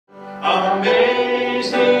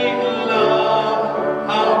Amazing love,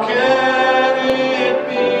 how can it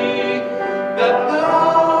be that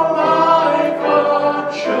thou, my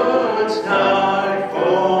God, shouldst die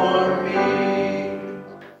for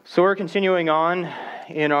me? So we're continuing on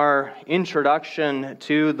in our introduction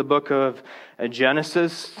to the book of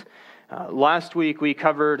Genesis. Last week we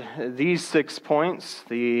covered these 6 points: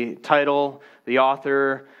 the title, the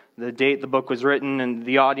author, the date the book was written, and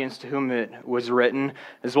the audience to whom it was written,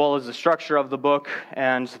 as well as the structure of the book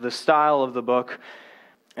and the style of the book.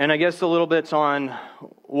 And I guess a little bit on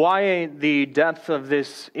why the depth of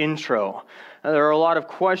this intro. There are a lot of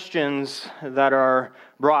questions that are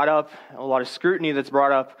brought up, a lot of scrutiny that's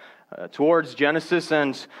brought up towards Genesis,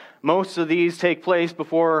 and most of these take place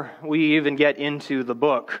before we even get into the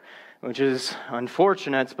book, which is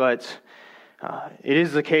unfortunate, but it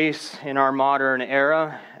is the case in our modern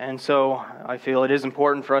era, and so I feel it is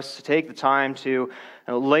important for us to take the time to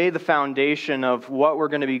lay the foundation of what we're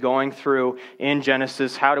going to be going through in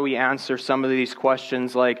Genesis. How do we answer some of these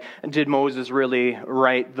questions like, did Moses really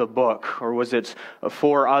write the book, or was it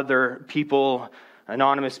for other people,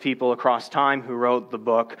 anonymous people across time who wrote the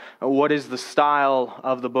book? What is the style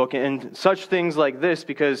of the book? And such things like this,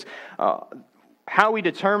 because how we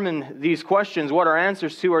determine these questions, what our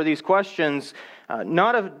answers to are these questions,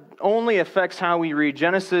 not only affects how we read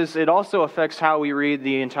Genesis, it also affects how we read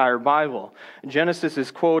the entire Bible. Genesis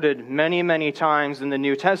is quoted many, many times in the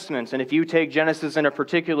New Testament, and if you take Genesis in a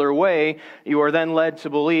particular way, you are then led to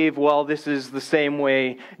believe, well, this is the same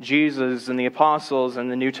way Jesus and the apostles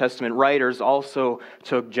and the New Testament writers also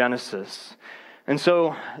took Genesis. And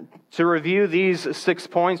so, to review these 6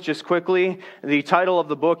 points just quickly, the title of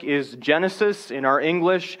the book is Genesis in our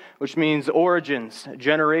English, which means origins,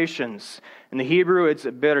 generations. In the Hebrew, it's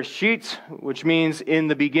Bereshit, which means in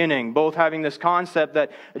the beginning, both having this concept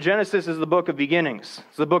that Genesis is the book of beginnings,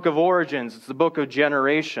 it's the book of origins, it's the book of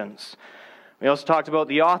generations. We also talked about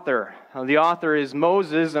the author. The author is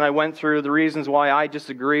Moses, and I went through the reasons why I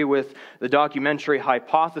disagree with the documentary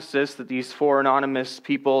hypothesis that these 4 anonymous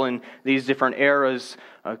people in these different eras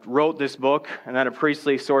wrote this book, and that a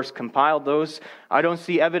priestly source compiled those. I don't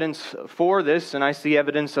see evidence for this, and I see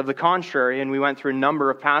evidence of the contrary, and we went through a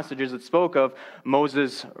number of passages that spoke of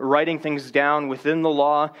Moses writing things down within the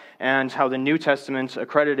law, and how the New Testament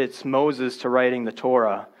accredits Moses to writing the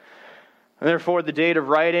Torah. And therefore, the date of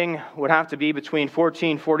writing would have to be between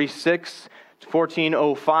 1446 to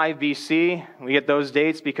 1405 BC. We get those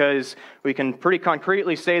dates because we can pretty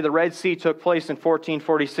concretely say the Red Sea took place in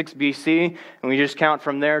 1446 BC, and we just count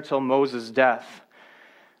from there till Moses' death.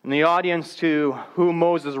 And the audience to whom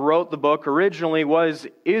Moses wrote the book originally was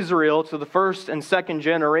Israel, to the first and second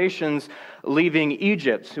generations leaving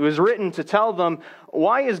Egypt. It was written to tell them,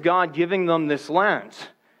 why is God giving them this land?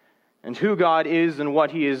 And who God is and what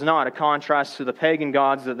He is not, a contrast to the pagan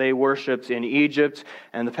gods that they worshipped in Egypt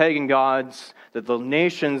and the pagan gods that the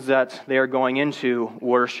nations that they are going into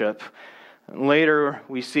worship. And later,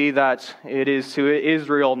 we see that it is to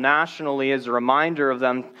Israel nationally as a reminder of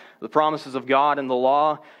them, the promises of God and the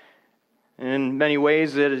law. And in many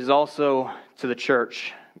ways, it is also to the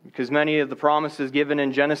church, because many of the promises given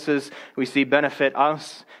in Genesis we see benefit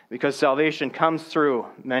us, because salvation comes through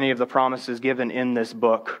many of the promises given in this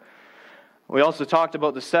book. We also talked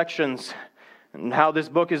about the sections and how this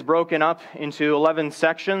book is broken up into 11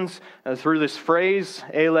 sections through this phrase,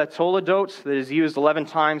 Ele Toledot, that is used 11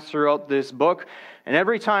 times throughout this book. And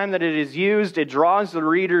every time that it is used, it draws the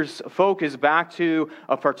reader's focus back to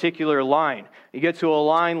a particular line. You get to a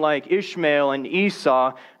line like Ishmael and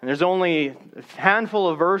Esau, and there's only a handful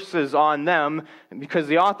of verses on them because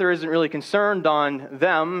the author isn't really concerned on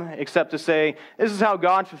them, except to say, this is how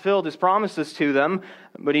God fulfilled His promises to them.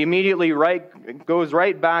 But he immediately goes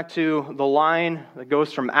right back to the line that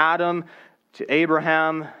goes from Adam to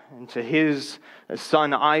Abraham and to his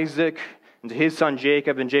son Isaac, and to his son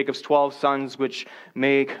Jacob, and Jacob's 12 sons, which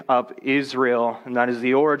make up Israel, and that is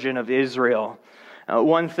the origin of Israel.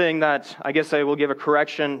 One thing that I guess I will give a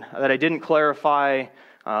correction that I didn't clarify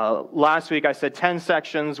last week, I said 10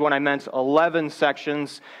 sections when I meant 11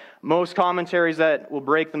 sections. Most commentaries that will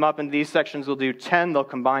break them up into these sections will do 10. They'll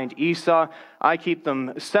combine Esau. I keep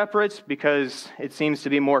them separate because it seems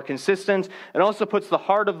to be more consistent. It also puts the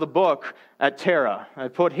heart of the book at Terah. I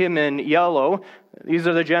put him in yellow. These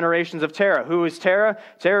are the generations of Terah. Who is Terah?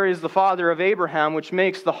 Terah is the father of Abraham, which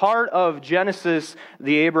makes the heart of Genesis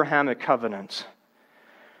the Abrahamic covenant.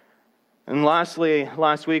 And lastly,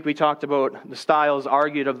 last week we talked about the styles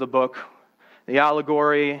argued of the book. The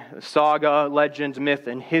allegory, saga, legend, myth,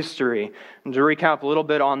 and history. And to recap a little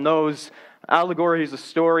bit on those, Allegory is a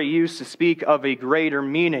story used to speak of a greater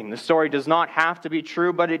meaning. The story does not have to be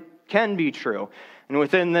true, but it can be true. And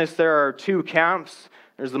within this, there are two camps.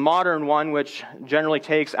 There's the modern one, which generally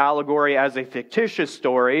takes allegory as a fictitious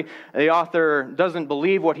story. The author doesn't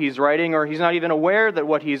believe what he's writing, or he's not even aware that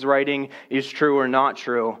what he's writing is true or not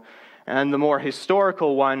true. And the more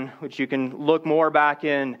historical one, which you can look more back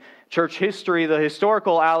in church history, the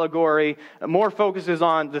historical allegory more focuses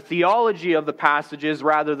on the theology of the passages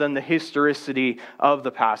rather than the historicity of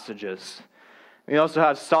the passages. We also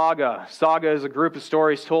have saga. Saga is a group of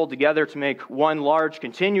stories told together to make one large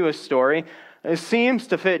continuous story. It seems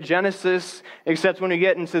to fit Genesis, except when we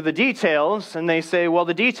get into the details, and they say, well,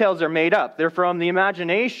 the details are made up. They're from the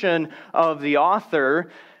imagination of the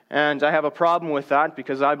author, and I have a problem with that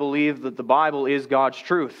because I believe that the Bible is God's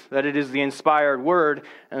truth, that it is the inspired word,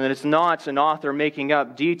 and that it's not an author making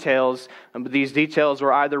up details, but these details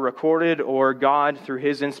were either recorded or God, through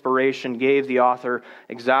His inspiration, gave the author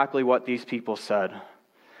exactly what these people said.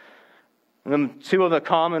 And then two of the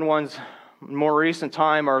common ones in more recent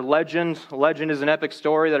time are legend. Legend is an epic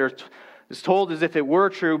story that is told as if it were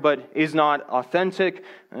true, but is not authentic.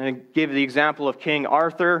 And I give the example of King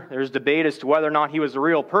Arthur. There's debate as to whether or not he was a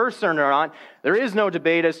real person or not. There is no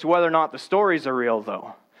debate as to whether or not the stories are real,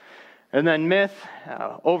 though. And then myth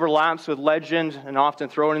overlaps with legend and often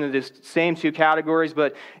thrown into the same two categories,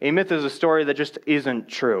 but a myth is a story that just isn't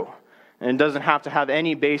true. And it doesn't have to have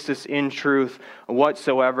any basis in truth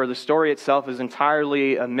whatsoever. The story itself is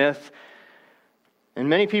entirely a myth. And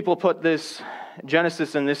many people put this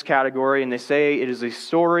Genesis in this category, and they say it is a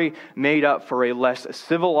story made up for a less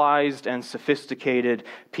civilized and sophisticated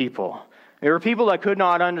people. There were people that could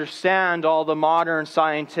not understand all the modern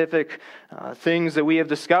scientific things that we have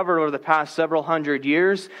discovered over the past several hundred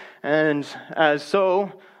years, and as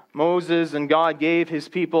so, Moses and God gave His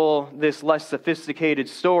people this less sophisticated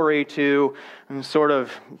story to sort of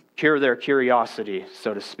cure their curiosity,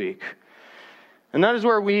 so to speak. And that is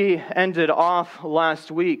where we ended off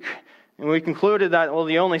last week. And we concluded that, well,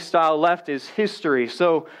 the only style left is history.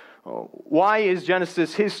 So why is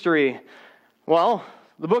Genesis history? Well,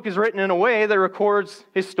 the book is written in a way that records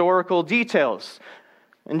historical details.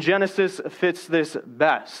 And Genesis fits this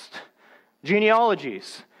best.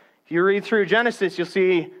 Genealogies. If you read through Genesis, you'll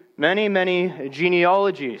see many, many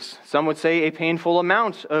genealogies. Some would say a painful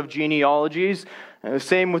amount of genealogies.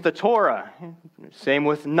 Same with the Torah. Same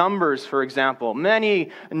with Numbers, for example.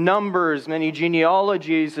 Many numbers, many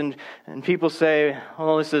genealogies, and people say,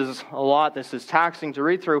 oh, this is a lot, this is taxing to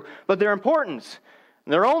read through. But they're important.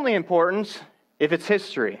 They're only important if it's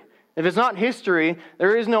history. If it's not history,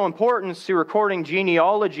 there is no importance to recording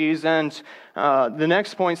genealogies and the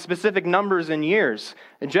next point, specific numbers and years.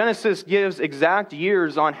 Genesis gives exact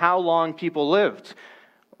years on how long people lived.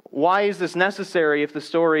 Why is this necessary if the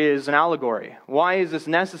story is an allegory? Why is this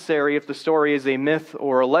necessary if the story is a myth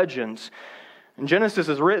or a legend? And Genesis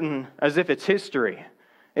is written as if it's history.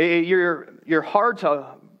 You're hard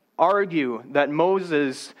to argue that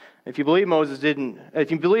Moses, if you believe Moses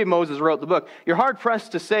wrote the book, you're hard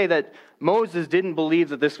pressed to say that Moses didn't believe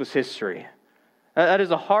that this was history. That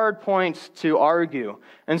is a hard point to argue.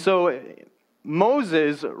 And so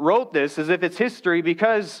Moses wrote this as if it's history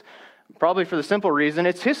because, probably for the simple reason,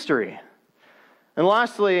 it's history. And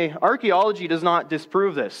lastly, archaeology does not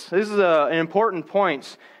disprove this. This is an important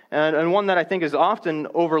point, and one that I think is often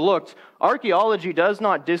overlooked. Archaeology does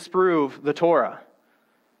not disprove the Torah.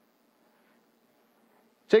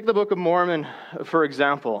 Take the Book of Mormon, for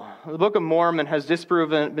example. The Book of Mormon has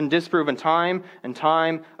been disproven time and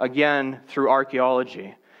time again through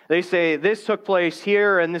archaeology. They say this took place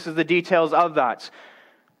here, and this is the details of that.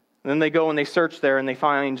 And then they go and they search there and they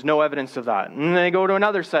find no evidence of that. And then they go to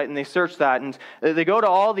another site and they search that. And they go to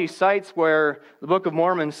all these sites where the Book of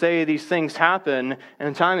Mormon say these things happen.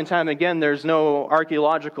 And time again, there's no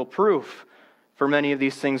archaeological proof for many of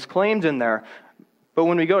these things claimed in there. But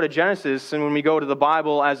when we go to Genesis and when we go to the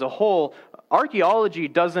Bible as a whole, archaeology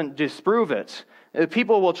doesn't disprove it.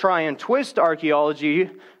 People will try and twist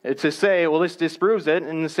archaeology to say, well, this disproves it.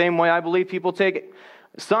 In the same way, I believe people take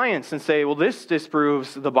science and say, well, this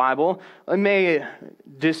disproves the Bible. It may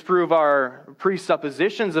disprove our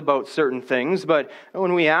presuppositions about certain things, but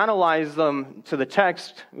when we analyze them to the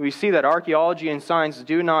text, we see that archaeology and science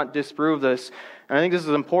do not disprove this. And I think this is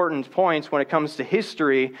an important point when it comes to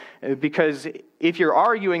history, because if you're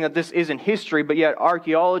arguing that this isn't history, but yet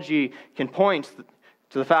archaeology can point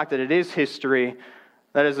to the fact that it is history,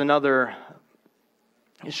 that is another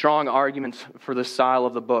strong argument for the style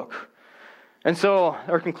of the book. And so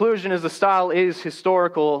our conclusion is the style is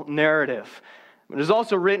historical narrative. It is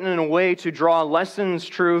also written in a way to draw lessons,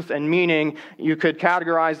 truth, and meaning. You could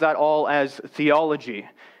categorize that all as theology.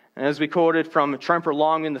 And as we quoted from Tremper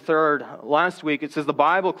Longman III last week, it says, the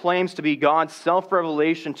Bible claims to be God's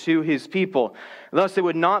self-revelation to His people. Thus, it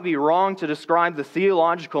would not be wrong to describe the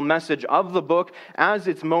theological message of the book as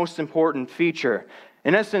its most important feature.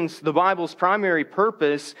 In essence, the Bible's primary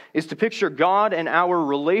purpose is to picture God and our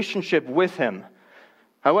relationship with Him.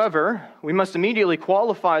 However, we must immediately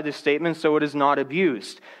qualify this statement so it is not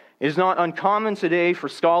abused. It is not uncommon today for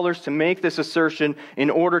scholars to make this assertion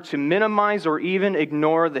in order to minimize or even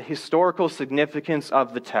ignore the historical significance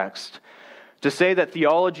of the text. To say that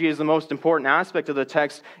theology is the most important aspect of the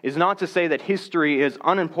text is not to say that history is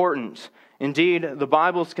unimportant. Indeed, the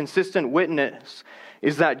Bible's consistent witness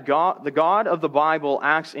is that the God of the Bible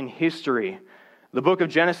acts in history. The book of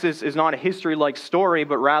Genesis is not a history-like story,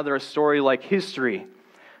 but rather a story like history.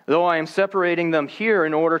 Though I am separating them here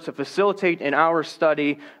in order to facilitate in our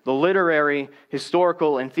study, the literary,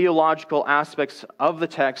 historical, and theological aspects of the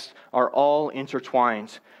text are all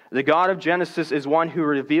intertwined. The God of Genesis is one who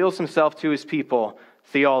reveals Himself to His people,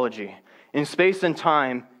 theology, in space and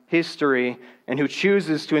time, history, and who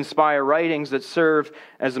chooses to inspire writings that serve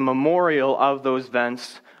as a memorial of those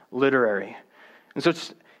events, literary. And so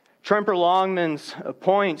Tremper Longman's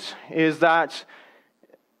point is that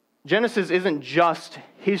Genesis isn't just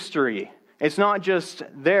history. It's not just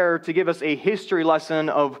there to give us a history lesson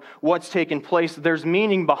of what's taken place. There's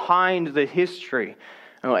meaning behind the history.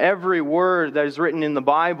 Every word that is written in the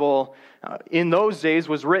Bible in those days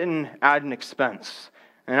was written at an expense.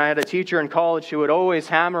 And I had a teacher in college who would always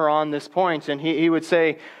hammer on this point, and he would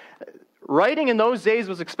say, writing in those days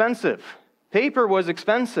was expensive. Paper was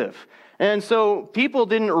expensive. And so people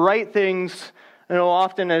didn't write things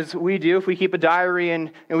often as we do. If we keep a diary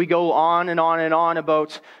and we go on and on and on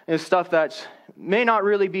about stuff that may not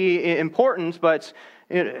really be important, but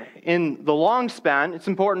in the long span, it's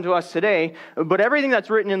important to us today. But everything that's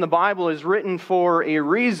written in the Bible is written for a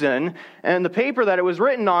reason, and the paper that it was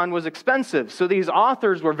written on was expensive. So these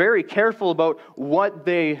authors were very careful about what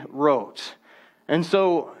they wrote. And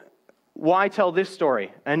so why tell this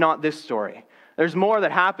story and not this story? There's more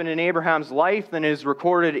that happened in Abraham's life than is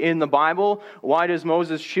recorded in the Bible. Why does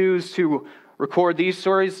Moses choose to record these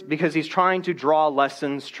stories? Because he's trying to draw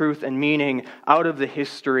lessons, truth, and meaning out of the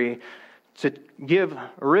history to give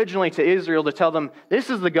originally to Israel, to tell them, this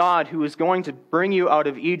is the God who is going to bring you out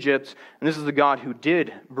of Egypt, and this is the God who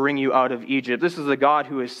did bring you out of Egypt. This is the God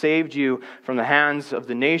who has saved you from the hands of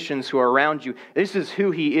the nations who are around you. This is who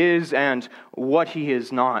He is and what He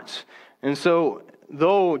is not. And so,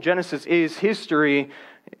 though Genesis is history,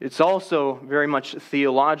 it's also very much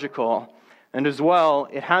theological. And as well,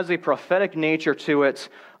 it has a prophetic nature to it,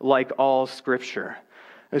 like all Scripture.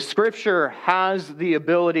 Scripture has the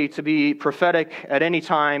ability to be prophetic at any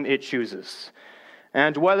time it chooses.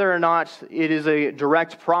 And whether or not it is a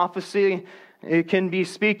direct prophecy, it can be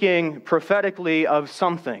speaking prophetically of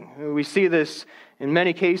something. We see this in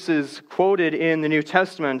many cases quoted in the New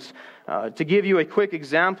Testament. To give you a quick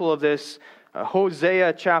example of this,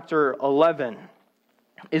 Hosea chapter 11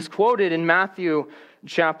 is quoted in Matthew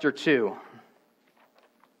chapter 2.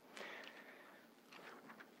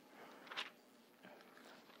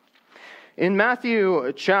 In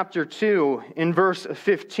Matthew chapter 2, in verse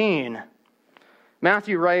 15,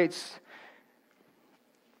 Matthew writes,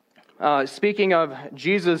 speaking of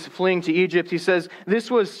Jesus fleeing to Egypt, he says, "This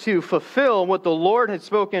was to fulfill what the Lord had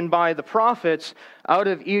spoken by the prophets, 'Out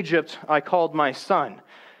of Egypt I called my son.'"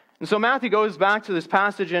 And so Matthew goes back to this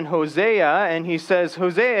passage in Hosea, and he says,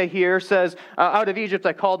 Hosea here says, "Out of Egypt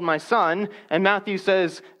I called my son," and Matthew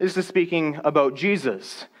says, this is speaking about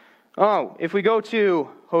Jesus. If we go to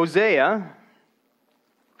Hosea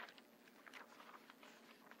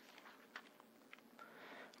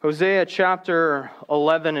chapter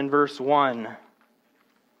 11 and verse 1.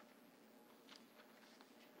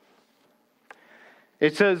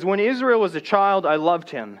 It says, "When Israel was a child, I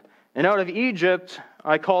loved him, and out of Egypt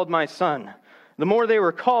I called my son. The more they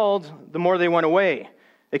were called, the more they went away.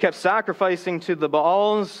 They kept sacrificing to the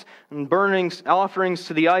Baals and burning offerings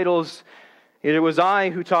to the idols. It was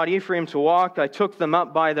I who taught Ephraim to walk. I took them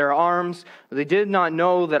up by their arms. They did not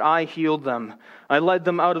know that I healed them. I led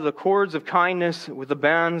them out of the cords of kindness with the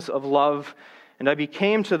bands of love. And I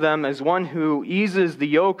became to them as one who eases the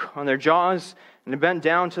yoke on their jaws, and I bent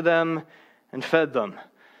down to them and fed them."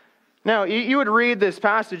 Now, you would read this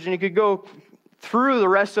passage and you could go through the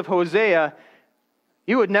rest of Hosea.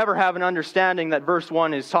 You would never have an understanding that verse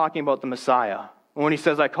 1 is talking about the Messiah, when he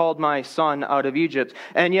says, "I called my son out of Egypt."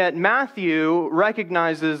 And yet Matthew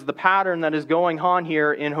recognizes the pattern that is going on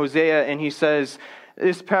here in Hosea, and he says,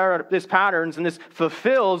 this patterns, and this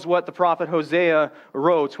fulfills what the prophet Hosea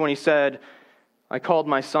wrote when he said, I called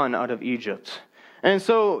my son out of Egypt. And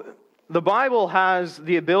so the Bible has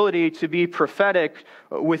the ability to be prophetic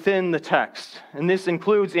within the text. And this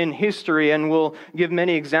includes in history, and we'll give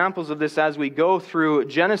many examples of this as we go through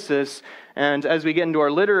Genesis. And as we get into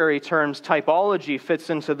our literary terms, typology fits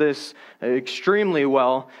into this extremely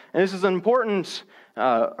well. And this is an important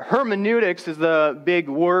hermeneutics is the big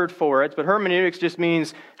word for it, but hermeneutics just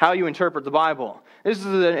means how you interpret the Bible. This is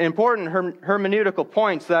an important hermeneutical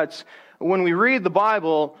point that when we read the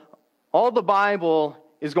Bible, all the Bible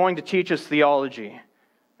is going to teach us theology,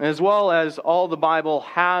 as well as all the Bible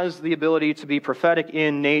has the ability to be prophetic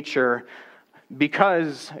in nature,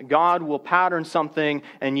 because God will pattern something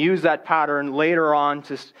and use that pattern later on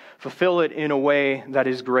to fulfill it in a way that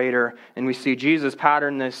is greater. And we see Jesus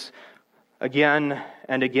pattern this again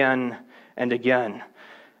and again and again.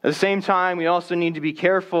 At the same time, we also need to be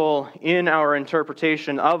careful in our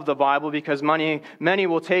interpretation of the Bible, because many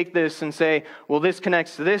will take this and say, well, this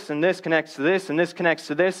connects to this, and this connects to this, and this connects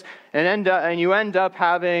to this, and you end up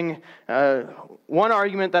having one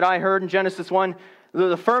argument that I heard in Genesis 1,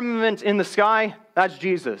 the firmament in the sky, that's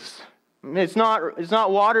Jesus. It's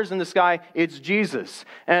not waters in the sky, it's Jesus.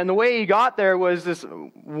 And the way he got there was this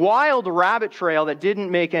wild rabbit trail that didn't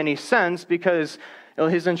make any sense, because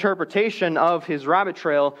his interpretation of his rabbit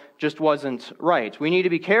trail just wasn't right. We need to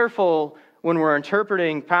be careful when we're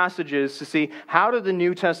interpreting passages to see, how did the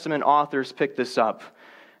New Testament authors pick this up?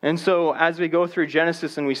 And so as we go through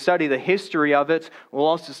Genesis and we study the history of it, we'll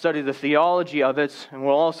also study the theology of it, and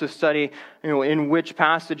we'll also study in which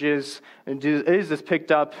passages is this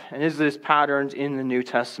picked up, and is this patterned in the New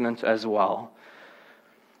Testament as well.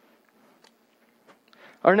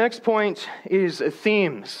 Our next point is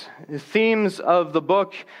themes. The themes of the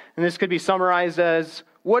book, and this could be summarized as,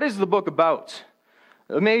 what is the book about?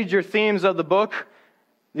 The major themes of the book,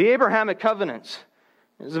 the Abrahamic covenant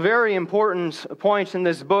is a very important point in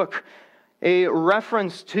this book. A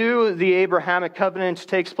reference to the Abrahamic covenant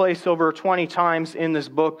takes place over 20 times in this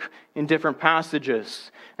book in different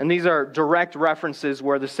passages. And these are direct references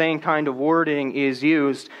where the same kind of wording is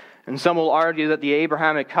used. And some will argue that the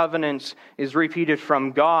Abrahamic covenant is repeated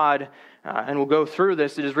from God, and we'll go through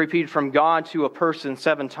this. It is repeated from God to a person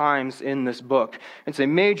 7 times in this book. It's a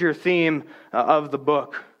major theme of the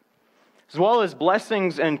book, as well as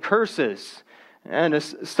blessings and curses. And a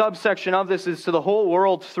subsection of this is to the whole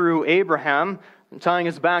world through Abraham, tying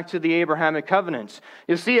us back to the Abrahamic covenant.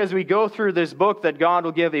 You'll see as we go through this book that God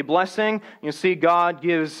will give a blessing. You'll see God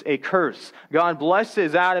gives a curse. God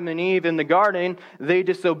blesses Adam and Eve in the garden. They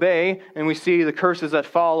disobey, and we see the curses that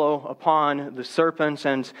follow upon the serpent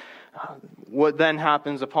and what then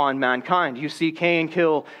happens upon mankind. You see Cain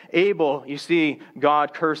kill Abel. You see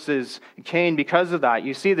God curses Cain because of that.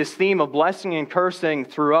 You see this theme of blessing and cursing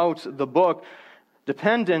throughout the book,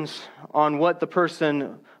 dependent on what the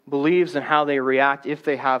person believes and how they react if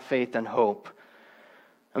they have faith and hope.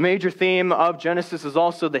 A major theme of Genesis is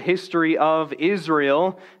also the history of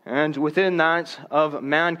Israel, and within that, of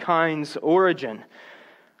mankind's origin.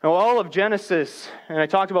 Now, all of Genesis, and I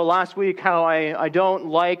talked about last week how I don't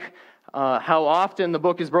like how often the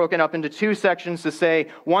book is broken up into 2 sections to say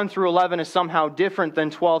 1 through 11 is somehow different than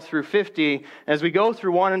 12 through 50. As we go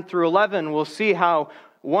through 1 through 11, we'll see how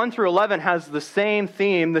 1 through 11 has the same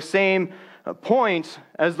theme, the same point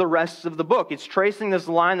as the rest of the book. It's tracing this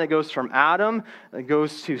line that goes from Adam, that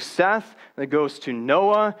goes to Seth, that goes to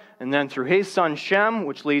Noah, and then through his son Shem,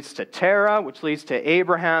 which leads to Terah, which leads to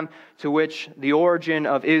Abraham, to which the origin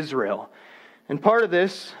of Israel. And part of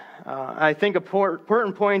this, I think,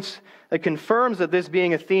 important point that confirms that this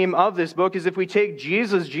being a theme of this book is if we take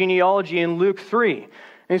Jesus' genealogy in Luke 3.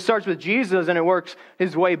 And it starts with Jesus and it works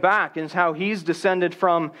his way back, and it's how he's descended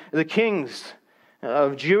from the kings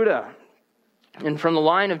of Judah and from the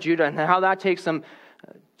line of Judah, and how that takes them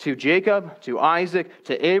to Jacob, to Isaac,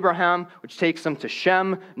 to Abraham, which takes them to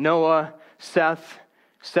Shem, Noah, Seth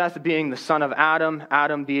being the son of Adam,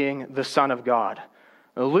 Adam being the son of God.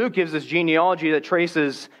 Now, Luke gives this genealogy that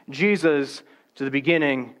traces Jesus to the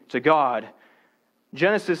beginning, to God.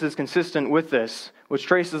 Genesis is consistent with this, which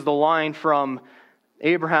traces the line from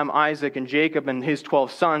Abraham, Isaac, and Jacob and his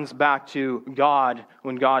 12 sons back to God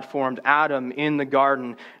when God formed Adam in the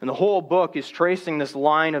garden. And the whole book is tracing this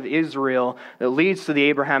line of Israel that leads to the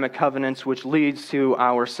Abrahamic covenants, which leads to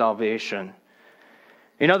our salvation.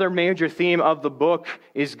 Another major theme of the book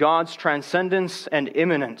is God's transcendence and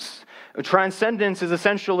immanence. Transcendence is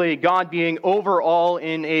essentially God being over all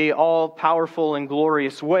in a all-powerful and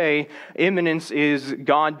glorious way. Immanence is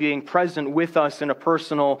God being present with us in a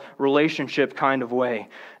personal relationship kind of way.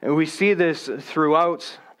 And we see this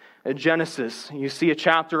throughout Genesis. You see a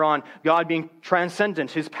chapter on God being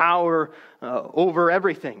transcendent, His power over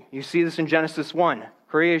everything. You see this in Genesis 1,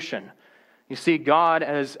 creation. You see God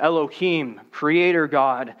as Elohim, Creator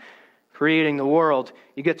God, creating the world.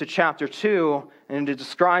 You get to chapter 2, and it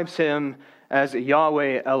describes Him as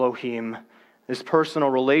Yahweh Elohim, this personal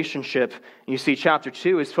relationship. And you see chapter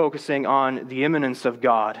 2 is focusing on the immanence of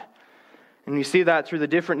God. And you see that through the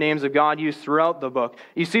different names of God used throughout the book.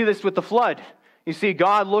 You see this with the flood. You see,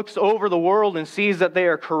 God looks over the world and sees that they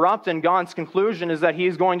are corrupt, and God's conclusion is that He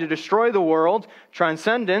is going to destroy the world,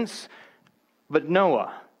 transcendence. But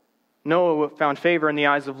Noah found favor in the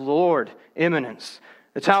eyes of the Lord, immanence.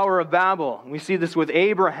 The Tower of Babel, we see this with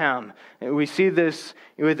Abraham. We see this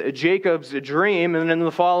with Jacob's dream, and then in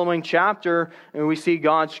the following chapter, we see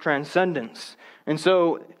God's transcendence. And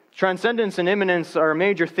so, transcendence and immanence are a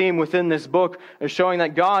major theme within this book, showing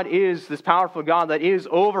that God is this powerful God that is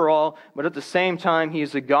over all, but at the same time, He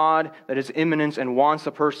is a God that is immanent and wants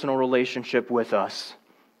a personal relationship with us.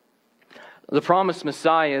 The promised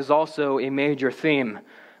Messiah is also a major theme.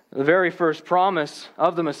 The very first promise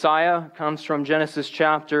of the Messiah comes from Genesis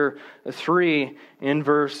chapter 3 in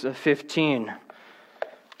verse 15.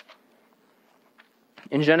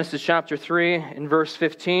 In Genesis chapter 3 in verse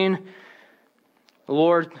 15, the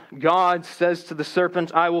Lord God says to the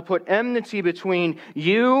serpent, "I will put enmity between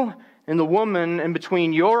you and the woman, and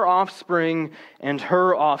between your offspring and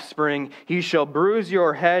her offspring. He shall bruise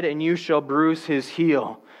your head, and you shall bruise his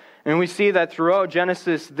heel." And we see that throughout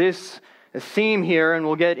Genesis, this theme here, and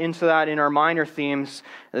we'll get into that in our minor themes,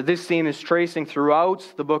 this theme is tracing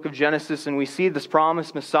throughout the book of Genesis, and we see this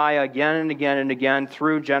promised Messiah again and again and again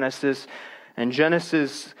through Genesis. And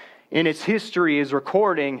Genesis, in its history, is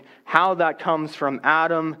recording how that comes from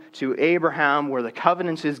Adam to Abraham, where the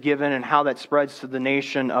covenant is given, and how that spreads to the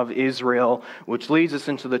nation of Israel, which leads us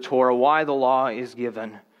into the Torah, why the law is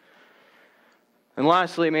given. And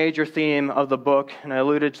lastly, a major theme of the book, and I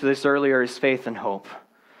alluded to this earlier, is faith and hope.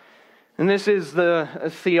 And this is the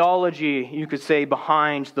theology, you could say,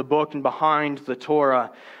 behind the book and behind the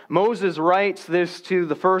Torah. Moses writes this to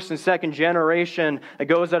the first and second generation that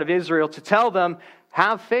goes out of Israel to tell them,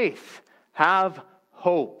 have faith, have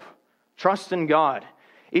hope, trust in God.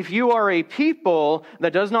 If you are a people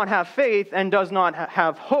that does not have faith and does not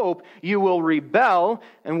have hope, you will rebel.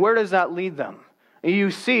 And where does that lead them?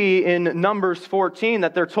 You see in Numbers 14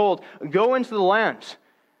 that they're told, go into the land.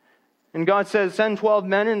 And God says, send 12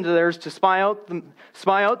 men into theirs to spy out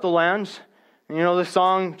the land. And you know the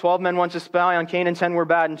song, 12 men went to spy on Canaan, 10 were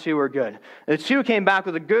bad and 2 were good. The 2 came back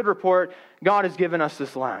with a good report, God has given us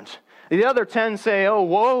this land. The other 10 say, oh,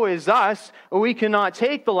 woe is us, we cannot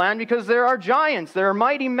take the land because there are giants, there are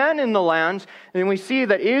mighty men in the land. And we see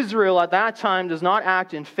that Israel at that time does not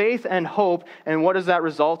act in faith and hope. And what does that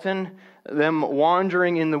result in? Them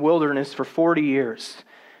wandering in the wilderness for 40 years.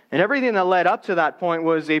 And everything that led up to that point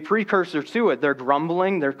was a precursor to it. They're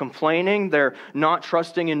grumbling, they're complaining, they're not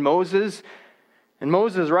trusting in Moses. And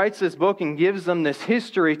Moses writes this book and gives them this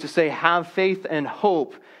history to say, have faith and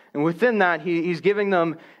hope. And within that, he's giving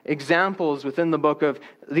them examples within the book of,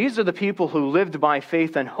 these are the people who lived by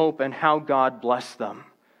faith and hope and how God blessed them.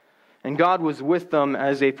 And God was with them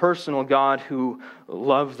as a personal God who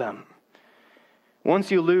loved them.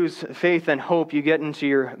 Once you lose faith and hope, you get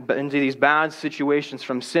into these bad situations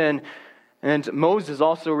from sin. And Moses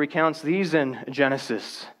also recounts these in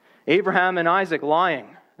Genesis. Abraham and Isaac lying.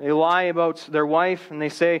 They lie about their wife and they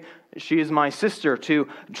say, she is my sister, to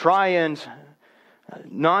try and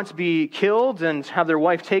not be killed and have their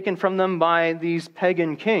wife taken from them by these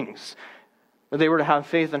pagan kings. But they were to have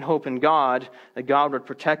faith and hope in God, that God would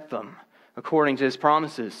protect them according to His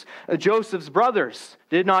promises. Joseph's brothers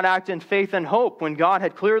did not act in faith and hope. When God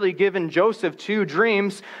had clearly given Joseph 2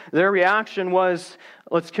 dreams, their reaction was,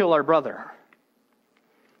 let's kill our brother.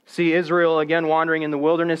 See Israel again wandering in the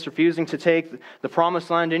wilderness, refusing to take the promised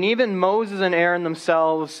land. And even Moses and Aaron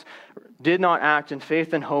themselves did not act in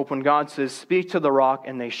faith and hope when God says, speak to the rock,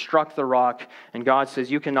 and they struck the rock. And God says,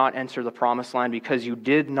 you cannot enter the promised land because you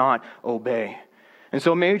did not obey. And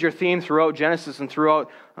so a major theme throughout Genesis and throughout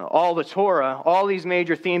all the Torah, all these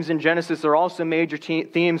major themes in Genesis are also major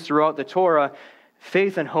themes throughout the Torah.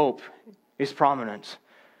 Faith and hope is prominent.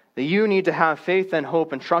 That you need to have faith and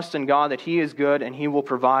hope and trust in God that He is good and He will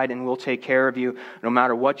provide and will take care of you no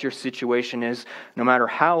matter what your situation is, no matter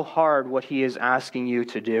how hard what He is asking you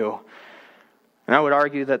to do. And I would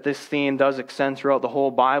argue that this theme does extend throughout the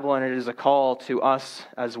whole Bible, and it is a call to us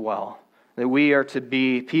as well, that we are to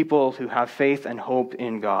be people who have faith and hope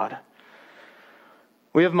in God.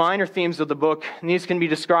 We have minor themes of the book, and these can be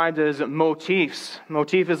described as motifs.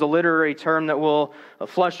 Motif is a literary term that we'll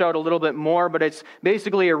flesh out a little bit more, but it's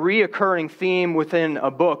basically a reoccurring theme within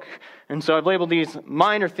a book. And so I've labeled these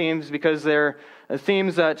minor themes because they're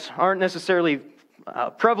themes that aren't necessarily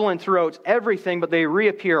prevalent throughout everything, but they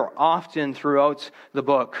reappear often throughout the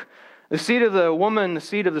book. The seed of the woman, the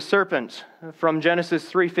seed of the serpent, from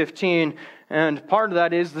Genesis 3:15, and part of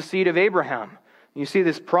that is the seed of Abraham. You see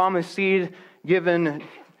this promised seed given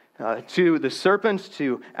to the serpent,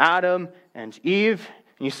 to Adam and Eve.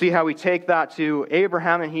 And you see how we take that to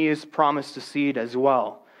Abraham, and he is promised a seed as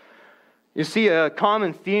well. You see a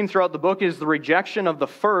common theme throughout the book is the rejection of the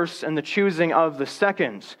first and the choosing of the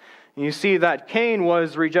second. You see that Cain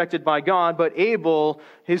was rejected by God, but Abel,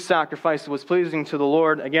 his sacrifice was pleasing to the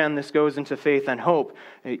Lord. Again, this goes into faith and hope.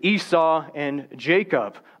 Esau and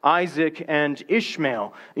Jacob, Isaac and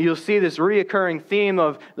Ishmael. You'll see this reoccurring theme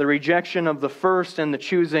of the rejection of the first and the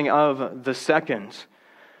choosing of the second.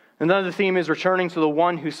 Another theme is returning to the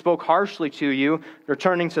one who spoke harshly to you,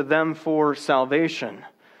 returning to them for salvation.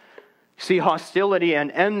 You see hostility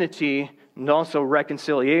and enmity, and also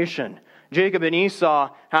reconciliation. Jacob and Esau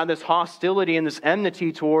had this hostility and this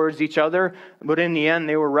enmity towards each other, but in the end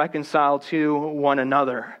they were reconciled to one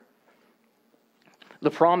another. The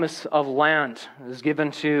promise of land is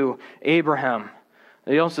given to Abraham.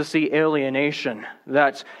 They also see alienation,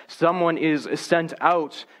 that someone is sent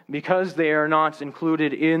out because they are not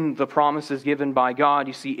included in the promises given by God.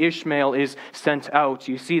 You see Ishmael is sent out.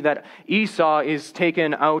 You see that Esau is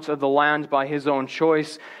taken out of the land by his own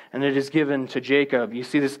choice, and it is given to Jacob. You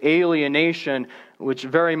see this alienation, which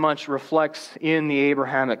very much reflects in the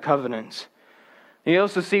Abrahamic covenant. You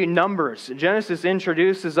also see numbers. Genesis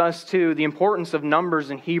introduces us to the importance of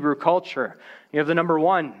numbers in Hebrew culture. You have the number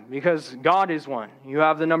 1, because God is one. You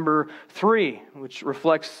have the number 3, which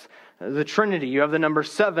reflects the Trinity. You have the number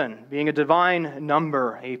 7, being a divine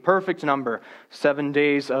number, a perfect number, 7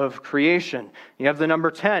 days of creation. You have the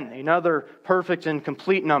number 10, another perfect and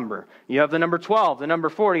complete number. You have the number 12, the number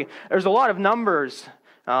 40. There's a lot of numbers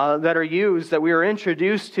that are used, that we are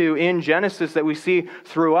introduced to in Genesis, that we see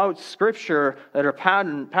throughout Scripture that are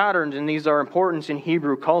patterned, and these are important in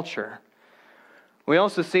Hebrew culture. We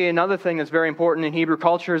also see another thing that's very important in Hebrew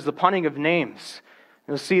culture is the punning of names.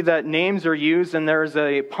 You'll see that names are used and there's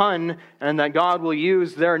a pun, and that God will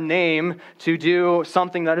use their name to do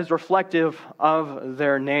something that is reflective of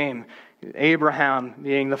their name. Abraham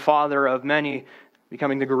being the father of many,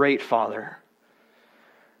 becoming the great father.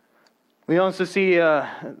 We also see the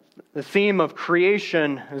theme of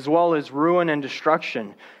creation as well as ruin and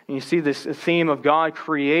destruction. And you see this theme of God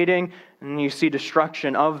creating, and you see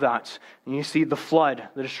destruction of that. And you see the flood,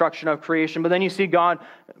 the destruction of creation. But then you see God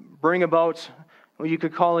bring about what you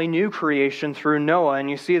could call a new creation through Noah. And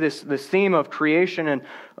you see this theme of creation and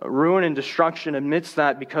ruin and destruction amidst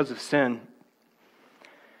that because of sin.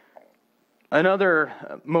 Another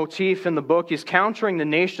motif in the book is countering the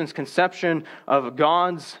nation's conception of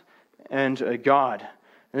gods and a God.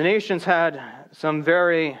 The nations had some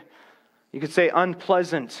very, you could say,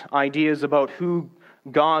 unpleasant ideas about who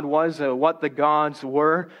God was, what the gods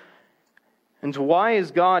were. And why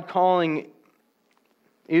is God calling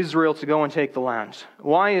Israel to go and take the land?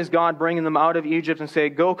 Why is God bringing them out of Egypt and say,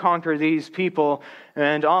 go conquer these people?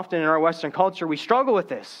 And often in our Western culture, we struggle with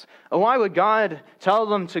this. Why would God tell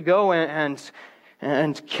them to go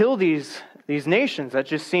and kill these nations? That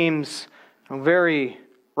just seems very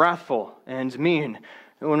wrathful and mean.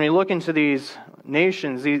 When we look into these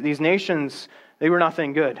nations, they were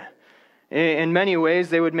nothing good. In many ways,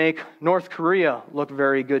 they would make North Korea look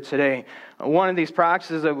very good today. One of these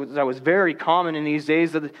practices that was very common in these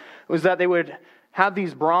days was that they would have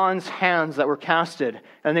these bronze hands that were casted,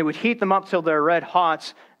 and they would heat them up till they're red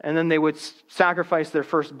hot, and then they would sacrifice their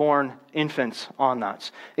firstborn infants on that.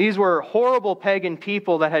 These were horrible pagan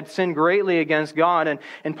people that had sinned greatly against God,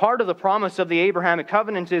 and part of the promise of the Abrahamic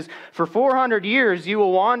covenant is, for 400 years you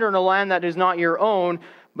will wander in a land that is not your own,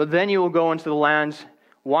 but then you will go into the land.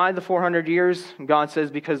 Why the 400 years? God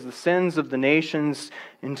says because the sins of the nations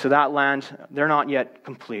into that land, they're not yet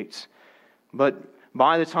complete. But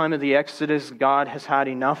by the time of the Exodus, God has had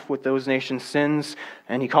enough with those nations' sins,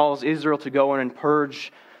 and He calls Israel to go in and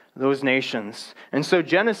purge those nations. And so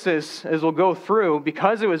Genesis, as we'll go through,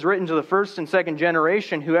 because it was written to the first and second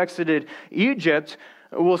generation who exited Egypt,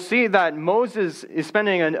 we'll see that Moses is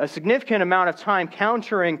spending a significant amount of time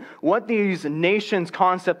countering what these nations'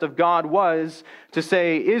 concept of God was, to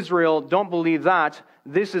say, Israel, don't believe that.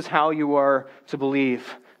 this is how you are to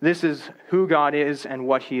believe. This is who God is and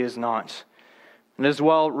what He is not. And as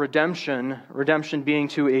well, redemption being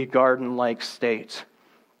to a garden-like state.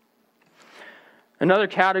 Another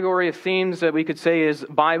category of themes that we could say is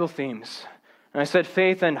Bible themes. And I said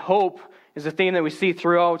faith and hope is a theme that we see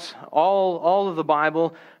throughout all of the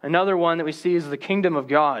Bible. Another one that we see is the kingdom of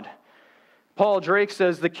God. Paul Drake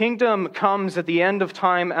says, the kingdom comes at the end of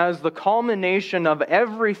time as the culmination of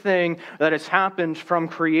everything that has happened from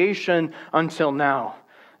creation until now.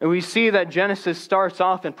 And we see that Genesis starts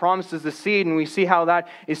off and promises the seed, and we see how that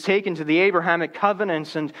is taken to the Abrahamic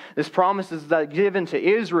covenants, and this promise is that given to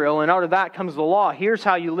Israel, and out of that comes the law. Here's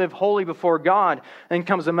how you live holy before God. Then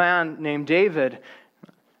comes a man named David,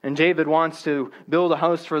 and David wants to build a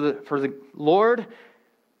house for the Lord,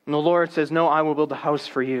 and the Lord says, no, I will build a house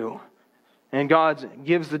for you. And God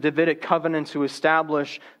gives the Davidic covenant to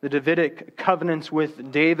establish the Davidic covenants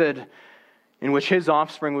with David, in which his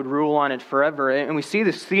offspring would rule on it forever. And we see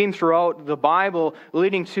this theme throughout the Bible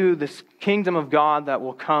leading to this kingdom of God that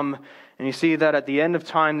will come. And you see that at the end of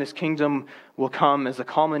time, this kingdom will come as a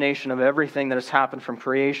culmination of everything that has happened from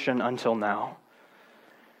creation until now.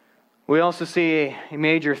 We also see a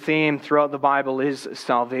major theme throughout the Bible is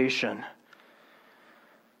salvation.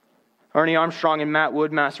 Arnie Armstrong and Matt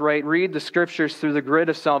Woodmass write, read the scriptures through the grid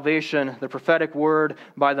of salvation, the prophetic word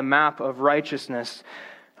by the map of righteousness.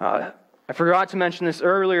 I forgot to mention this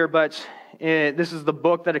earlier, but this is the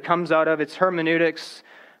book that it comes out of. It's Hermeneutics,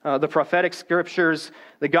 the prophetic scriptures,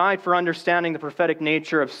 the guide for understanding the prophetic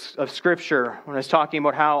nature of Scripture. When I was talking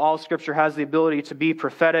about how all Scripture has the ability to be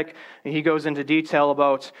prophetic, and he goes into detail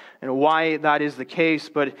about why that is the case.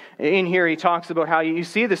 But in here he talks about how you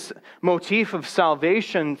see this motif of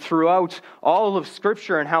salvation throughout all of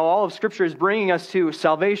Scripture, and how all of Scripture is bringing us to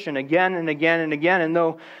salvation again and again and again. And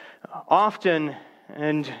though often,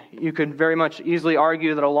 and you could very much easily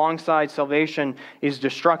argue that alongside salvation is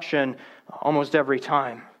destruction almost every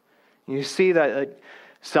time. You see that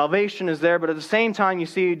salvation is there, but at the same time you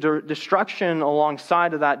see destruction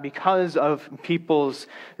alongside of that because of people's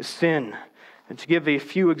sin. And to give a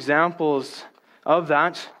few examples of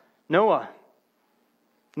that, Noah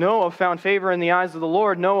found favor in the eyes of the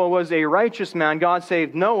Lord. Noah was a righteous man. God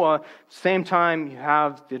saved Noah. At the same time, you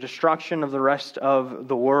have the destruction of the rest of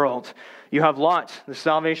the world. You have Lot, the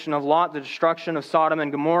salvation of Lot, the destruction of Sodom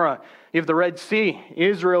and Gomorrah. You have the Red Sea,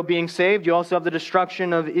 Israel being saved. You also have the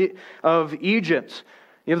destruction of Egypt.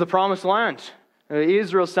 You have the Promised Land,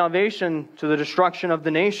 Israel's salvation to the destruction of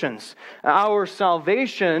the nations. Our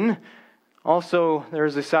salvation, also there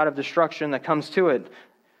is a side of destruction that comes to it.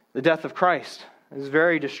 The death of Christ is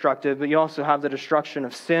very destructive, but you also have the destruction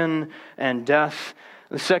of sin and death.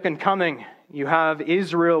 The second coming, you have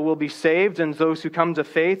Israel will be saved, and those who come to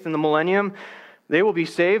faith in the millennium, they will be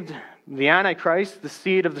saved. The Antichrist, the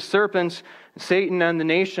seed of the serpent, Satan and the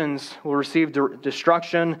nations will receive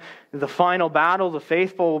destruction. The final battle, the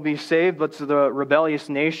faithful will be saved, but the rebellious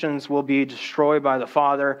nations will be destroyed by the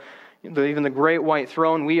Father. Even the great white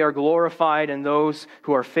throne, we are glorified, and those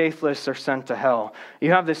who are faithless are sent to hell.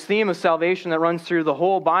 You have this theme of salvation that runs through the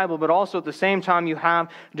whole Bible, but also at the same time you have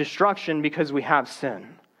destruction because we have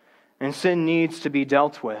sin. And sin needs to be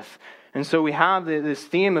dealt with. And so we have this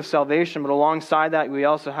theme of salvation, but alongside that we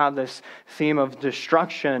also have this theme of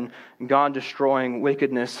destruction, God destroying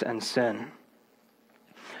wickedness and sin.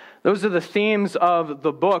 Those are the themes of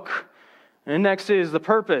the book. And next is the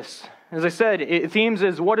purpose. As I said, themes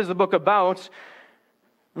is what is the book about?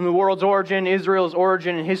 And the world's origin, Israel's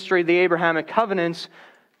origin and history, the Abrahamic covenants,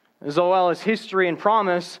 as well as history and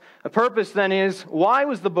promise. A purpose then is, why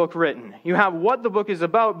was the book written? You have what the book is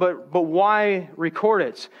about, but why record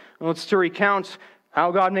it? Well, it's to recount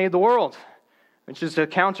how God made the world, which is to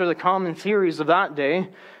counter the common theories of that day,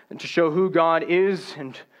 and to show who God is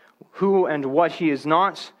and who and what He is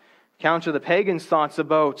not, counter the pagans' thoughts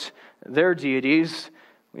about their deities.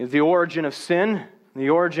 We have the origin of sin,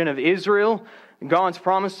 the origin of Israel, God's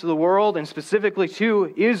promise to the world, and specifically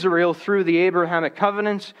to Israel through the Abrahamic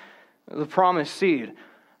covenant, the promised seed.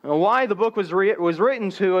 Now, why the book was written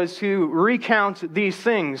to is to recount these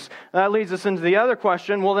things. That leads us into the other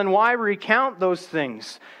question. Well, then why recount those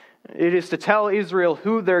things? It is to tell Israel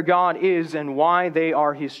who their God is and why they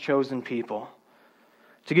are His chosen people.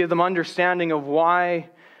 To give them understanding of why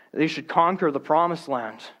they should conquer the promised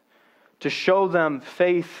land. To show them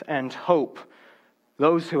faith and hope.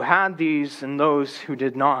 Those who had these and those who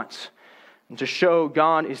did not. And to show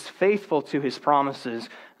God is faithful to His promises,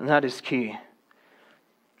 and that is key.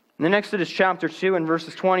 In the Exodus chapter 2 and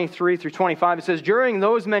verses 23 through 25, it says, during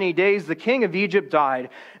those many days the king of Egypt died,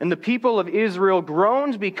 and the people of Israel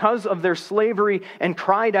groaned because of their slavery and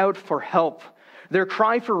cried out for help. Their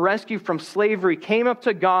cry for rescue from slavery came up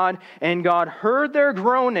to God, and God heard their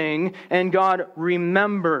groaning, and God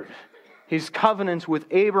remembered His covenant with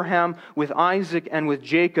Abraham, with Isaac, and with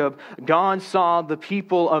Jacob. God saw the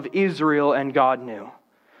people of Israel, and God knew.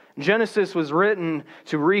 Genesis was written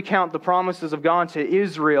to recount the promises of God to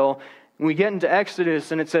Israel. We get into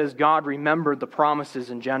Exodus, and it says God remembered the promises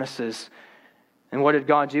in Genesis. And what did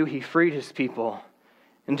God do? He freed His people.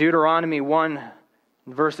 In Deuteronomy 1,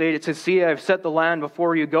 verse 8, it says, "See, I have set the land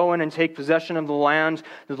before you. Go in and take possession of the land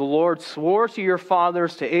that the Lord swore to your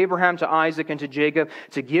fathers, to Abraham, to Isaac, and to Jacob,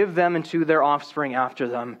 to give them and to their offspring after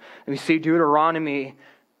them." And we see Deuteronomy,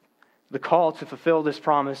 the call to fulfill this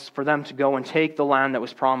promise for them to go and take the land that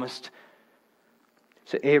was promised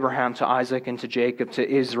to Abraham, to Isaac, and to Jacob, to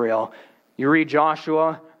Israel. You read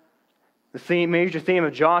Joshua, the major theme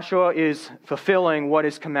of Joshua is fulfilling what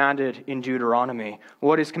is commanded in Deuteronomy.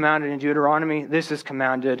 What is commanded in Deuteronomy? This is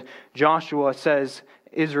commanded. Joshua says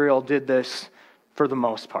Israel did this for the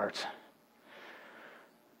most part.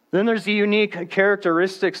 Then there's the unique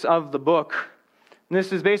characteristics of the book. And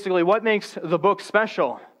this is basically what makes the book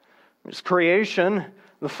special. There's creation,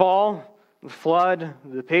 the fall, the flood,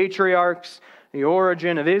 the patriarchs, the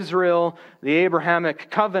origin of Israel, the Abrahamic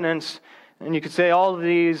covenants. And you could say all of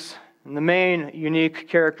these, and the main unique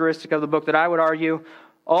characteristic of the book that I would argue,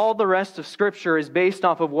 all the rest of Scripture is based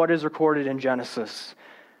off of what is recorded in Genesis.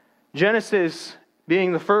 Genesis,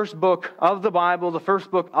 being the first book of the Bible, the first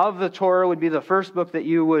book of the Torah, would be the first book that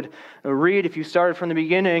you would read if you started from the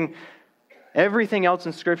beginning. Everything else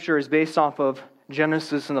in Scripture is based off of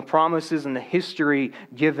Genesis and the promises and the history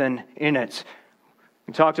given in it.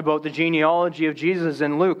 We talked about the genealogy of Jesus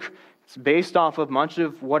in Luke. It's based off of much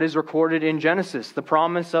of what is recorded in Genesis. The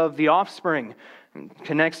promise of the offspring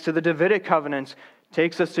connects to the Davidic covenant,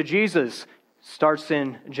 takes us to Jesus, starts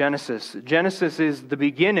in Genesis. Genesis is the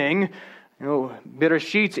beginning.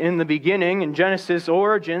 Bereshit in the beginning, in Genesis,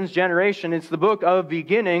 origins, generation. It's the book of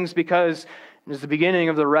beginnings because it is the beginning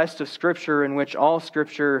of the rest of Scripture, in which all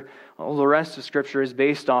the rest of Scripture is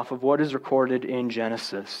based off of what is recorded in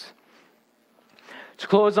Genesis. To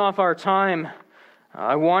close off our time,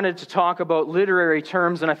 I wanted to talk about literary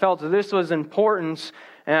terms, and I felt that this was important.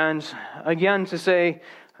 And again, to say,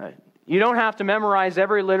 you don't have to memorize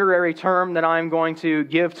every literary term that I'm going to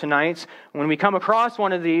give tonight. When we come across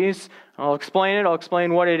one of these, I'll explain it. I'll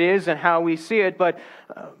explain what it is and how we see it. But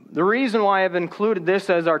the reason why I've included this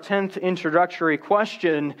as our 10th introductory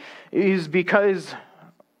question is because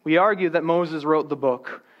we argue that Moses wrote the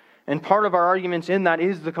book. And part of our argument in that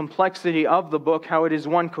is the complexity of the book, how it is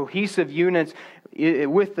one cohesive unit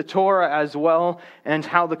with the Torah as well, and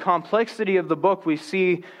how the complexity of the book we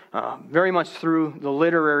see very much through the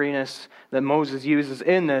literariness that Moses uses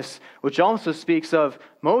in this, which also speaks of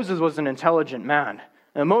Moses was an intelligent man.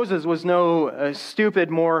 Moses was no stupid,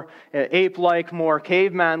 more ape-like, more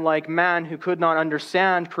caveman-like man who could not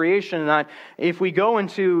understand creation. And that if we go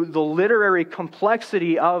into the literary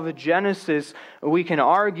complexity of Genesis, we can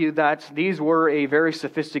argue that these were a very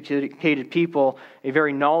sophisticated people, a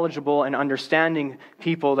very knowledgeable and understanding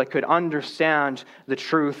people that could understand the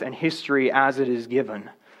truth and history as it is given.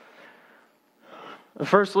 The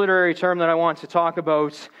first literary term that I want to talk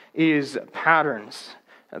about is patterns.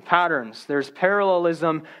 Patterns. There's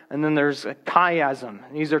parallelism and then there's chiasm.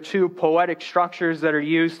 These are two poetic structures that are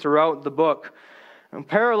used throughout the book. And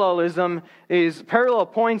parallelism is parallel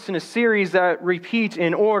points in a series that repeat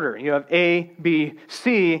in order. You have A, B,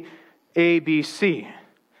 C, A, B, C.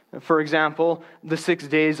 For example, the 6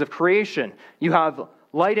 days of creation. You have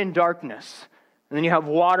light and darkness. And then you have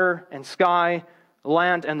water and sky,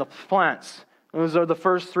 land and the plants. Those are the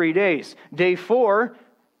first 3 days. Day 4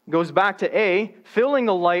 goes back to A, filling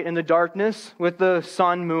the light and the darkness with the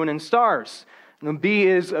sun, moon, and stars. And B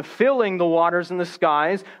is filling the waters and the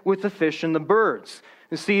skies with the fish and the birds.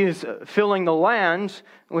 And C is filling the land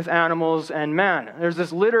with animals and man. There's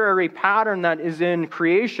this literary pattern that is in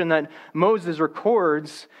creation that Moses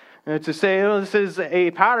records to say, this is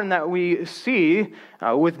a pattern that we see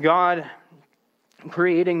with God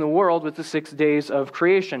creating the world with the 6 days of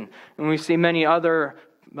creation. And we see many other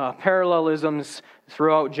parallelisms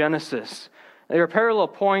throughout Genesis. There are parallel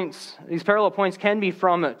points. These parallel points can be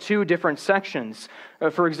from two different sections.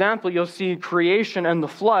 For example, you'll see creation and the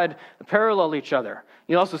flood parallel each other.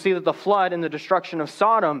 You'll also see that the flood and the destruction of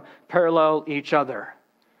Sodom parallel each other.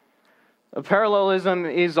 Parallelism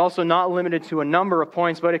is also not limited to a number of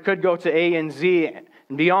points, but it could go to A and Z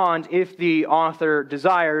and beyond if the author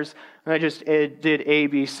desires. I just did A,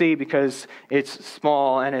 B, C because it's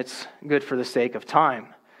small and it's good for the sake of time.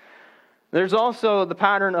 There's also the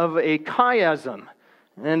pattern of a chiasm.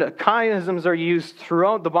 And chiasms are used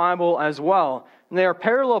throughout the Bible as well. And they are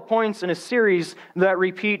parallel points in a series that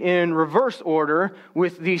repeat in reverse order,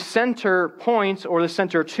 with the center point or the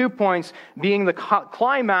center 2 points being the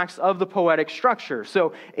climax of the poetic structure.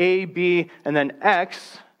 So A, B, and then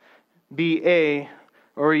X, B, A,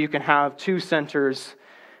 or you can have two centers.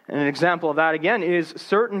 And an example of that again is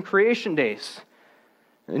certain creation days.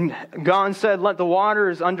 And God said, "Let the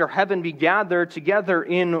waters under heaven be gathered together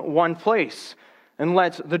in one place, and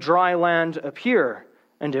let the dry land appear."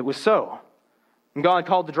 And it was so. And God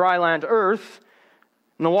called the dry land earth,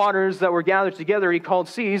 and the waters that were gathered together He called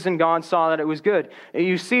seas, and God saw that it was good. And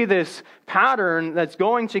you see this pattern that's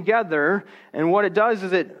going together, and what it does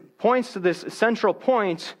is it points to this central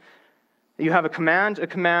point. You have a command,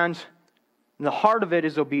 and the heart of it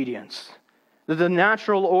is obedience. That the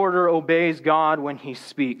natural order obeys God when He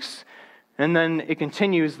speaks. And then it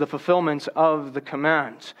continues the fulfillment of the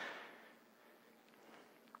command.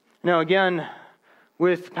 Now again,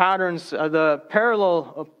 with patterns, the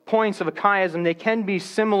parallel points of a chiasm, they can be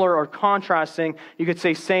similar or contrasting. You could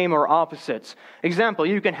say same or opposites. Example,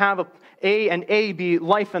 you can have A and A be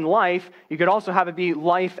life and life. You could also have it be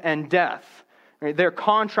life and death. Right? They're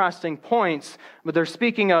contrasting points, but they're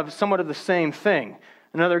speaking of somewhat of the same thing.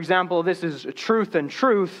 Another example of this is truth and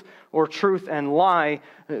truth, or truth and lie,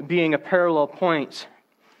 being a parallel point.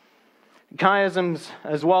 Chiasms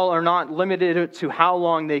as well are not limited to how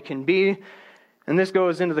long they can be. And this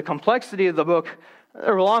goes into the complexity of the book.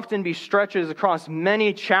 There will often be stretches across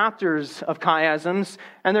many chapters of chiasms,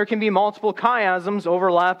 and there can be multiple chiasms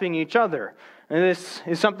overlapping each other. And this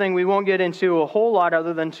is something we won't get into a whole lot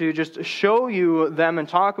other than to just show you them and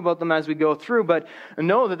talk about them as we go through. But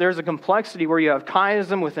know that there's a complexity where you have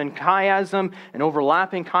chiasm within chiasm and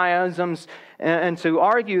overlapping chiasms. And to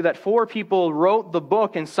argue that four people wrote the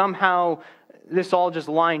book and somehow this all just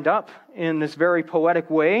lined up in this very poetic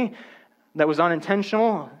way that was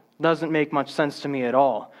unintentional doesn't make much sense to me at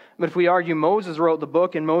all. But if we argue Moses wrote the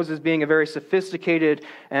book, and Moses being a very sophisticated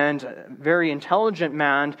and very intelligent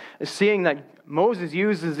man, seeing that Moses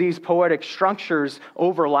uses these poetic structures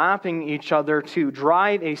overlapping each other to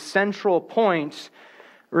drive a central point,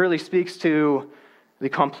 really speaks to the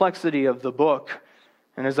complexity of the book.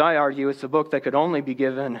 And as I argue, it's a book that could only be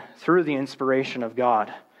given through the inspiration of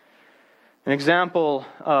God. An example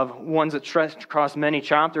of ones that stretch across many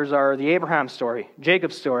chapters are the Abraham story,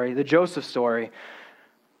 Jacob's story, the Joseph story.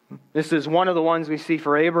 This is one of the ones we see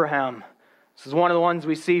for Abraham. This is one of the ones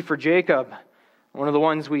we see for Jacob. One of the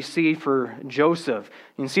ones we see for Joseph.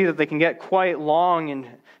 You can see that they can get quite long and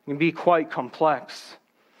can be quite complex.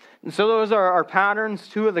 And so those are our patterns,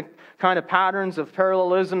 two of the kind of patterns of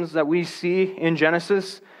parallelisms that we see in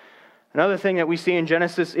Genesis. Another thing that we see in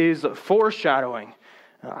Genesis is foreshadowing.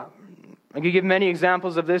 I could give many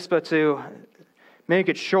examples of this, but to make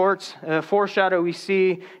it short, foreshadow we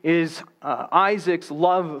see is Isaac's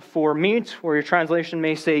love for meat, or your translation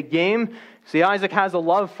may say game. See, Isaac has a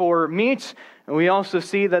love for meat, and we also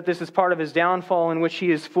see that this is part of his downfall in which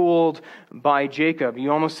he is fooled by Jacob.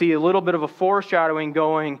 You almost see a little bit of a foreshadowing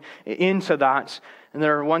going into that, and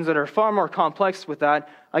there are ones that are far more complex with that.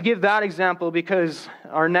 I give that example because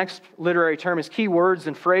our next literary term is key words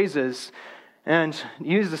and phrases. And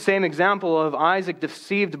use the same example of Isaac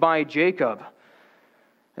deceived by Jacob.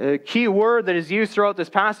 A key word that is used throughout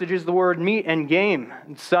this passage is the word meat and game,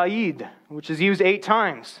 sa'id, which is used 8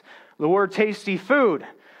 times. The word tasty food,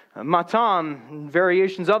 matam,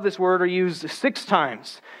 variations of this word are used 6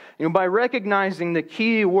 times. By recognizing the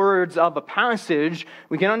key words of a passage,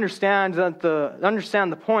 we can understand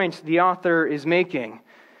the point the author is making.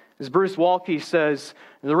 As Bruce Waltke says,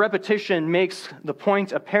 the repetition makes the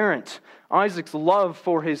point apparent. Isaac's love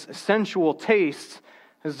for his sensual tastes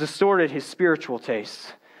has distorted his spiritual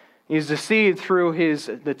tastes. He is deceived through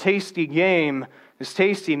the tasty game, this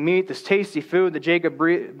tasty meat, this tasty food that Jacob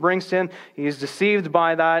brings to him. He is deceived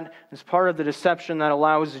by that as part of the deception that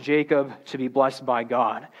allows Jacob to be blessed by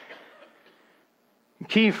God.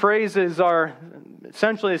 Key phrases are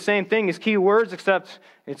essentially the same thing as key words, except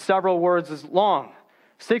it's several words as long.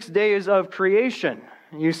 6 days of creation.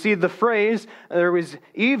 You see the phrase, there was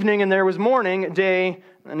evening and there was morning, day,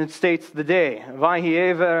 and it states the day. Vayhi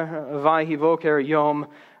ever, vayhi voker, yom,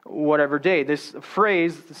 whatever day. This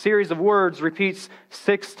phrase, the series of words, repeats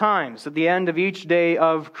 6 times at the end of each day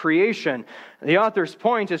of creation. The author's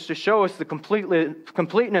point is to show us the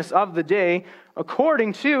completeness of the day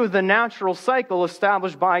according to the natural cycle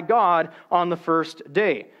established by God on the first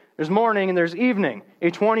day. There's morning and there's evening,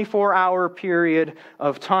 a 24-hour period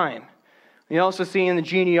of time. We also see in the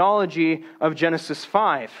genealogy of Genesis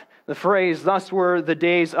 5, the phrase, thus were the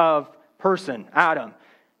days of person, Adam.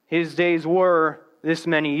 His days were this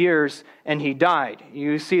many years, and he died.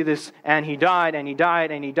 You see this, and he died, and he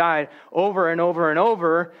died, and he died, over and over and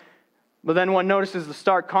over. But then one notices the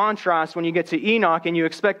stark contrast when you get to Enoch, and you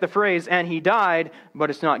expect the phrase, and he died,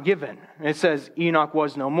 but it's not given. It says, Enoch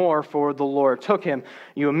was no more, for the Lord took him.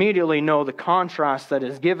 You immediately know the contrast that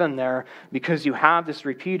is given there, because you have this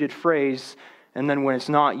repeated phrase, and then when it's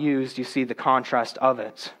not used, you see the contrast of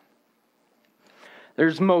it.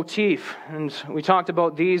 There's motif, and we talked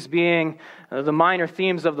about these being the minor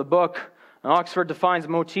themes of the book. Oxford defines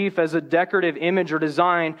motif as a decorative image or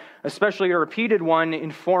design, especially a repeated one,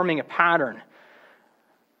 informing a pattern.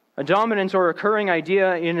 A dominant or recurring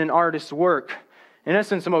idea in an artist's work. In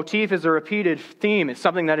essence, a motif is a repeated theme. It's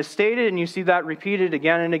something that is stated, and you see that repeated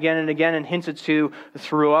again and again and again and hinted to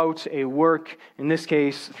throughout a work, in this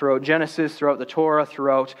case, throughout Genesis, throughout the Torah,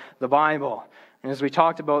 throughout the Bible. And as we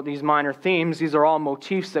talked about these minor themes, these are all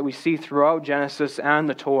motifs that we see throughout Genesis and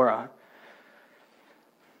the Torah.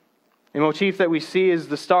 A motif that we see is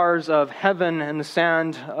the stars of heaven and the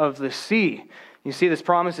sand of the sea. You see this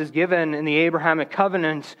promise is given in the Abrahamic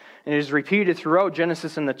covenant, and it is repeated throughout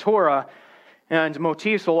Genesis and the Torah. And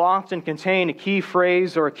motifs will often contain a key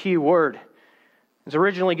phrase or a key word. It's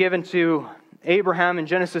originally given to Abraham in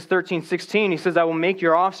Genesis 13:16. He says, I will make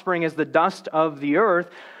your offspring as the dust of the earth,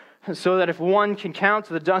 so that if one can count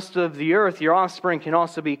the dust of the earth, your offspring can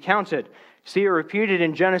also be counted. See it repeated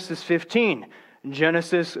in Genesis 15. In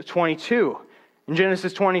Genesis 22. In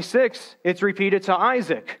Genesis 26, it's repeated to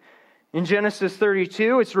Isaac. In Genesis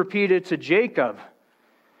 32, it's repeated to Jacob.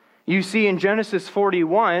 You see in Genesis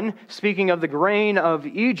 41, speaking of the grain of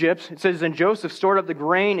Egypt, it says, and Joseph stored up the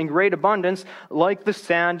grain in great abundance like the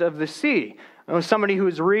sand of the sea. Somebody who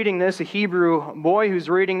is reading this, a Hebrew boy who's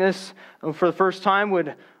reading this for the first time,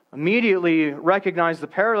 would immediately recognize the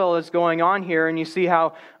parallel that's going on here, and you see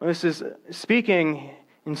how this is speaking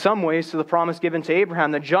in some ways to the promise given to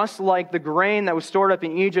Abraham, that just like the grain that was stored up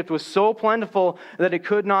in Egypt was so plentiful that it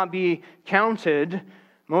could not be counted,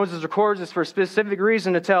 Moses records this for a specific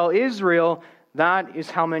reason to tell Israel, that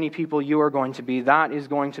is how many people you are going to be. That is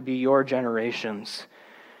going to be your generations.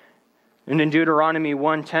 And in Deuteronomy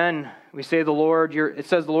 1:10, we say it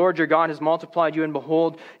says, the Lord your God has multiplied you, and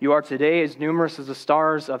behold, you are today as numerous as the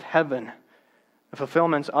stars of heaven. The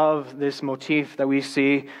fulfillment of this motif that we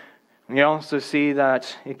see. We also see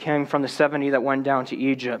that it came from the 70 that went down to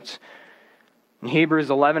Egypt. In Hebrews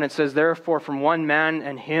 11, it says, therefore from one man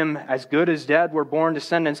and him as good as dead were born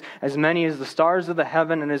descendants, as many as the stars of the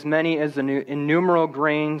heaven and as many as the innumerable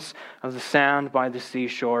grains of the sand by the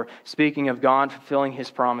seashore. Speaking of God fulfilling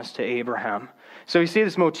his promise to Abraham. So we see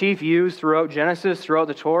this motif used throughout Genesis, throughout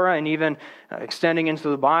the Torah, and even extending into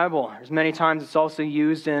the Bible. There's many times it's also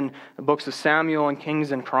used in the books of Samuel and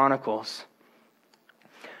Kings and Chronicles.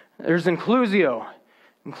 There's inclusio.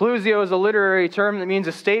 Inclusio is a literary term that means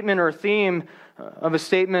a statement or a theme of a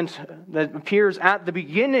statement that appears at the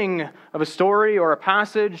beginning of a story or a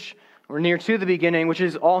passage or near to the beginning, which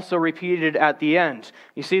is also repeated at the end.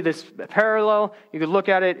 You see this parallel? You could look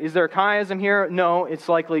at it. Is there a chiasm here? No, it's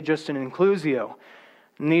likely just an inclusio.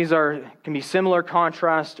 And these can be similar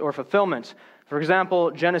contrast or fulfillment. For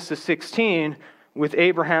example, Genesis 16, with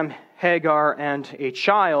Abraham, Hagar, and a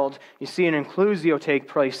child, you see an inclusio take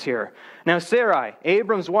place here. Now Sarai,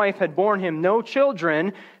 Abram's wife, had borne him no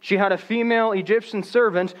children. She had a female Egyptian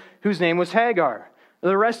servant whose name was Hagar.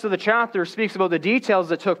 The rest of the chapter speaks about the details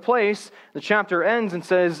that took place. The chapter ends and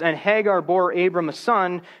says, and Hagar bore Abram a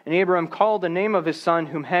son, and Abram called the name of his son,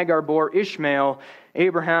 whom Hagar bore Ishmael.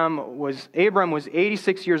 Abram was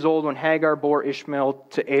 86 years old when Hagar bore Ishmael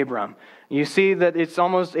to Abram. You see that it's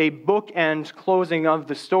almost a bookend closing of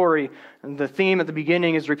the story. The theme at the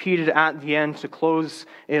beginning is repeated at the end to close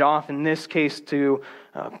it off, in this case to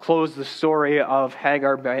close the story of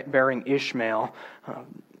Hagar bearing Ishmael,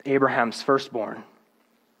 Abraham's firstborn.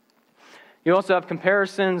 You also have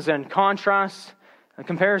comparisons and contrasts. A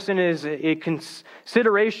comparison is a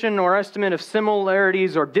consideration or estimate of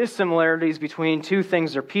similarities or dissimilarities between two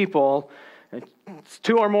things or people. It's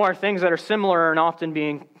two or more things that are similar and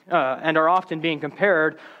are often being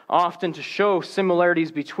compared, often to show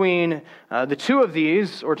similarities between the two of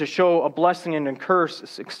these, or to show a blessing and a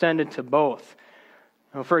curse extended to both.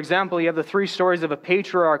 For example, you have the three stories of a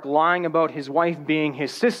patriarch lying about his wife being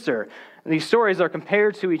his sister. These stories are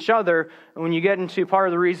compared to each other, and when you get into part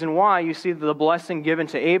of the reason why, you see that the blessing given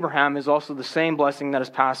to Abraham is also the same blessing that is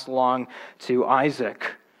passed along to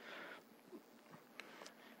Isaac.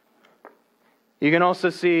 You can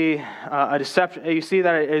also see a deception. You see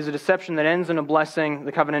that it is a deception that ends in a blessing,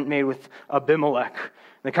 the covenant made with Abimelech.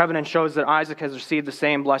 The covenant shows that Isaac has received the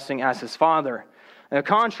same blessing as his father. A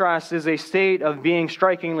contrast is a state of being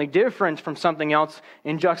strikingly different from something else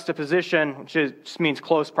in juxtaposition, which just means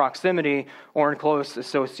close proximity or in close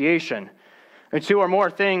association. Two or more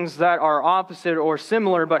things that are opposite or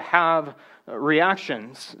similar but have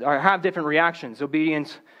reactions, or have different reactions: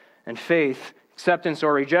 obedience and faith, acceptance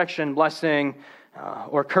or rejection, blessing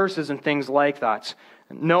or curses, and things like that.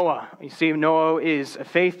 Noah, you see, Noah is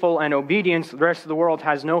faithful and obedient. The rest of the world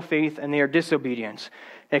has no faith and they are disobedient.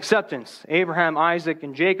 Acceptance: Abraham, Isaac,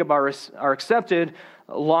 and Jacob are accepted.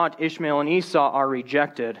 Lot, Ishmael, and Esau are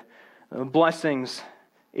rejected. Blessings: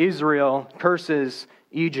 Israel; curses: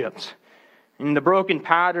 Egypt. And the broken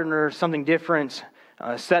pattern or something different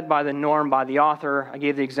set by the norm by the author. I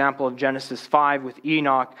gave the example of Genesis 5 with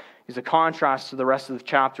Enoch, is a contrast to the rest of the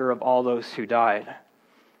chapter of all those who died.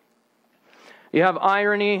 You have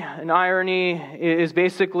irony, and irony is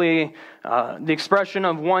basically the expression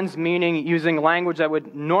of one's meaning using language that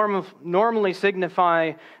would normally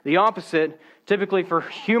signify the opposite, typically for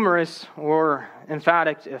humorous or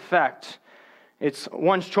emphatic effect. It's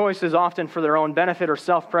one's choices, often for their own benefit or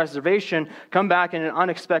self-preservation, come back in an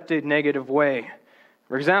unexpected negative way.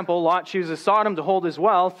 For example, Lot chooses Sodom to hold his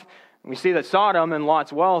wealth. We see that Sodom and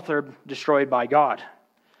Lot's wealth are destroyed by God.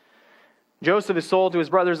 Joseph is sold to his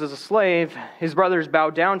brothers as a slave. His brothers bow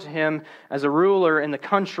down to him as a ruler in the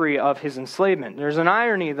country of his enslavement. There's an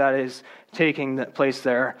irony that is taking place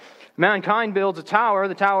there. Mankind builds a tower,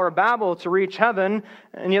 the Tower of Babel, to reach heaven,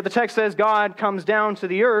 and yet the text says God comes down to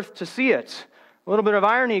the earth to see it. A little bit of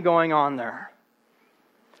irony going on there.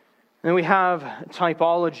 Then we have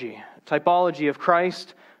typology of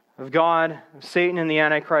Christ, of God, of Satan and the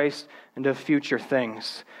Antichrist, and of future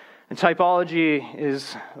things. And typology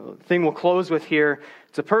is the thing we'll close with here.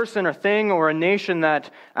 It's a person or thing or a nation that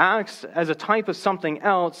acts as a type of something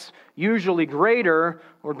else, usually greater,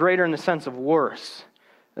 or greater in the sense of worse.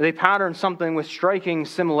 They pattern something with striking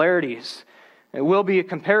similarities. It will be a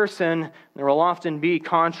comparison. There will often be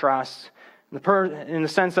contrasts in the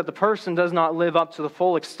sense that the person does not live up to the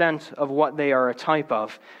full extent of what they are a type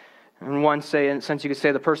of. In one sense, you could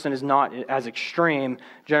say the person is not as extreme,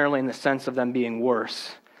 generally in the sense of them being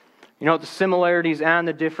worse. You know, the similarities and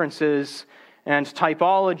the differences, and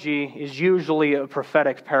typology is usually a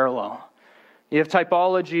prophetic parallel. You have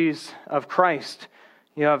typologies of Christ.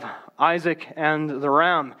 You have Isaac and the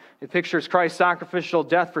ram. It pictures Christ's sacrificial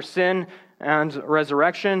death for sin and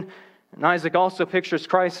resurrection. And Isaac also pictures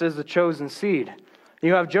Christ as the chosen seed.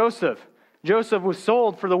 You have Joseph. Joseph was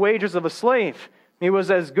sold for the wages of a slave. He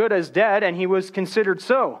was as good as dead, and he was considered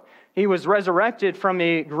so. He was resurrected from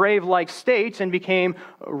a grave-like state and became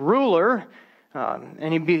a ruler,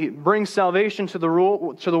 and he brings salvation to the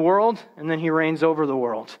world, and then he reigns over the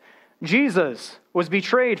world. Jesus was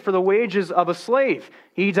betrayed for the wages of a slave.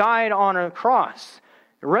 He died on a cross,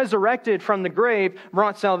 resurrected from the grave,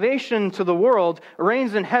 brought salvation to the world,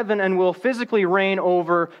 reigns in heaven, and will physically reign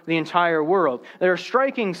over the entire world. There are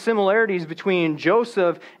striking similarities between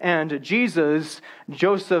Joseph and Jesus.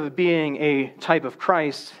 Joseph being a type of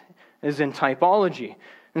Christ is in typology.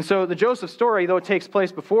 And so the Joseph story, though it takes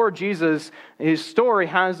place before Jesus, his story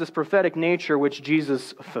has this prophetic nature which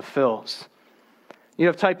Jesus fulfills. You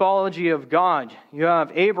have typology of God. You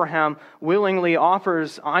have Abraham willingly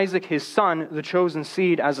offers Isaac his son, the chosen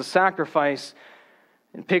seed, as a sacrifice.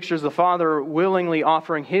 It pictures the father willingly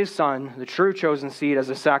offering his son, the true chosen seed, as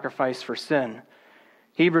a sacrifice for sin.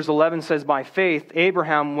 Hebrews 11 says, by faith,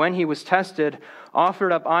 Abraham, when he was tested,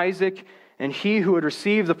 offered up Isaac, and he who had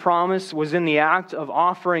received the promise was in the act of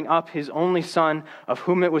offering up his only son, of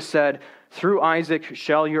whom it was said, through Isaac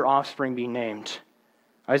shall your offspring be named.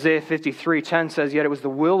 Isaiah 53:10 says, yet it was the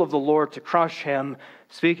will of the Lord to crush him,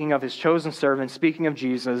 speaking of his chosen servant, speaking of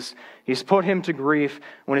Jesus. He's put him to grief.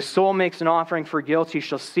 When his soul makes an offering for guilt, he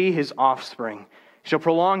shall see his offspring. He shall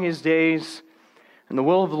prolong his days, and the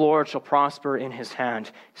will of the Lord shall prosper in his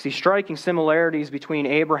hand. See striking similarities between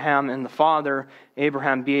Abraham and the father,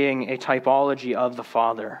 Abraham being a typology of the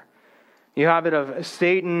father. You have it of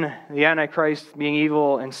Satan, the Antichrist, being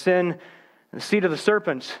evil and sin, the seed of the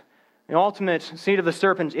serpent. The ultimate seed of the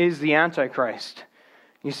serpent is the Antichrist.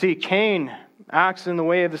 You see Cain acts in the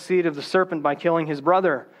way of the seed of the serpent by killing his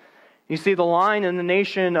brother. You see the line in the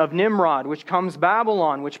nation of Nimrod, which comes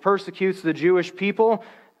Babylon, which persecutes the Jewish people,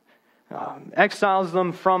 exiles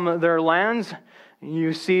them from their lands.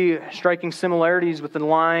 You see striking similarities with the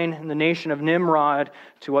line in the nation of Nimrod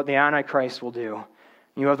to what the Antichrist will do.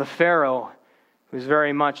 You have the Pharaoh, who is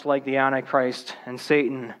very much like the Antichrist and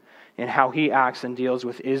Satan in how he acts and deals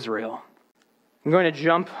with Israel. I'm going to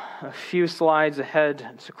jump a few slides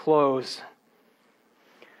ahead to close.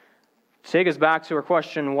 To take us back to our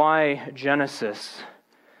question, why Genesis?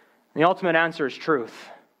 The ultimate answer is truth.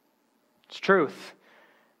 It's truth.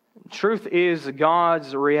 Truth is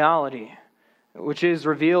God's reality, which is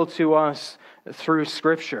revealed to us through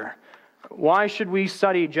Scripture. Why should we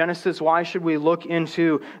study Genesis? Why should we look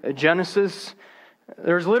into Genesis?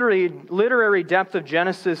 There's literary depth of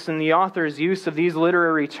Genesis, and the author's use of these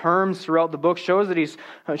literary terms throughout the book shows that he's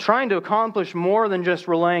trying to accomplish more than just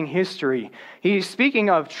relaying history. He's speaking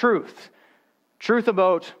of truth. Truth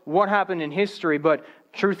about what happened in history, but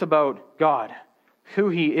truth about God, who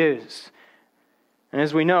He is. And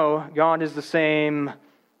as we know, God is the same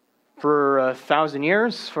for 1,000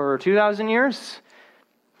 years, for 2,000 years,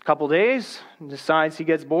 a couple days, decides He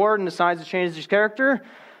gets bored and decides to change His character.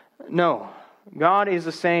 No. God is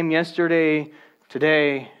the same yesterday,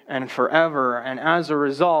 today, and forever. And as a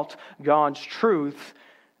result, God's truth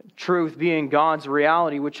being God's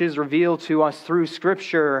reality, which is revealed to us through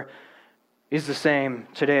Scripture, is the same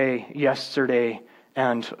today, yesterday,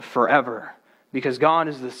 and forever. Because God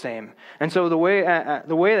is the same. And so the way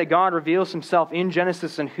that God reveals Himself in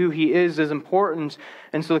Genesis and who He is important.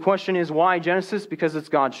 And so the question is, why Genesis? Because it's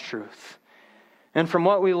God's truth. And from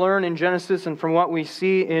what we learn in Genesis and from what we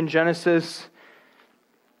see in Genesis,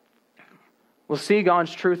 we'll see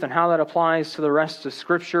God's truth and how that applies to the rest of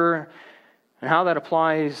Scripture and how that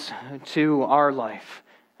applies to our life.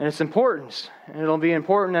 And it's important. And it'll be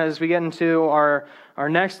important as we get into our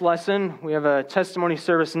next lesson. We have a testimony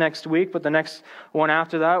service next week, but the next one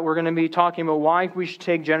after that, we're going to be talking about why we should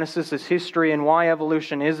take Genesis as history and why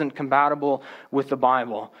evolution isn't compatible with the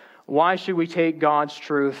Bible. Why should we take God's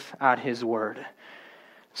truth at His word?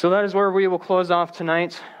 So that is where we will close off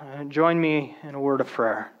tonight. Join me in a word of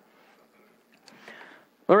prayer.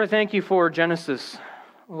 Lord, I thank You for Genesis.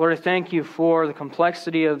 Lord, I thank You for the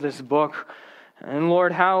complexity of this book. And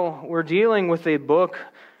Lord, how we're dealing with a book,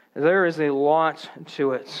 there is a lot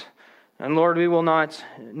to it. And Lord, we will not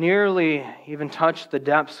nearly even touch the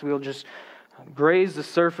depths. We'll just graze the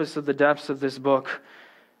surface of the depths of this book.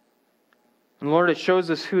 And Lord, it shows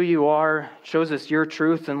us who You are, it shows us Your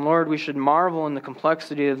truth. And Lord, we should marvel in the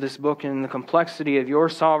complexity of this book and in the complexity of Your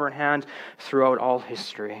sovereign hand throughout all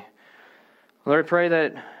history. Lord, I pray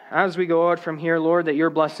that as we go out from here, Lord, that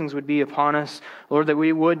Your blessings would be upon us. Lord, that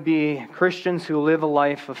we would be Christians who live a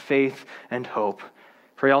life of faith and hope.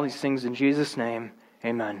 Pray all these things in Jesus' name.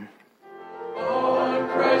 Amen. On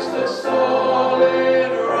Christ the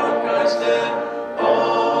solid rock I stand.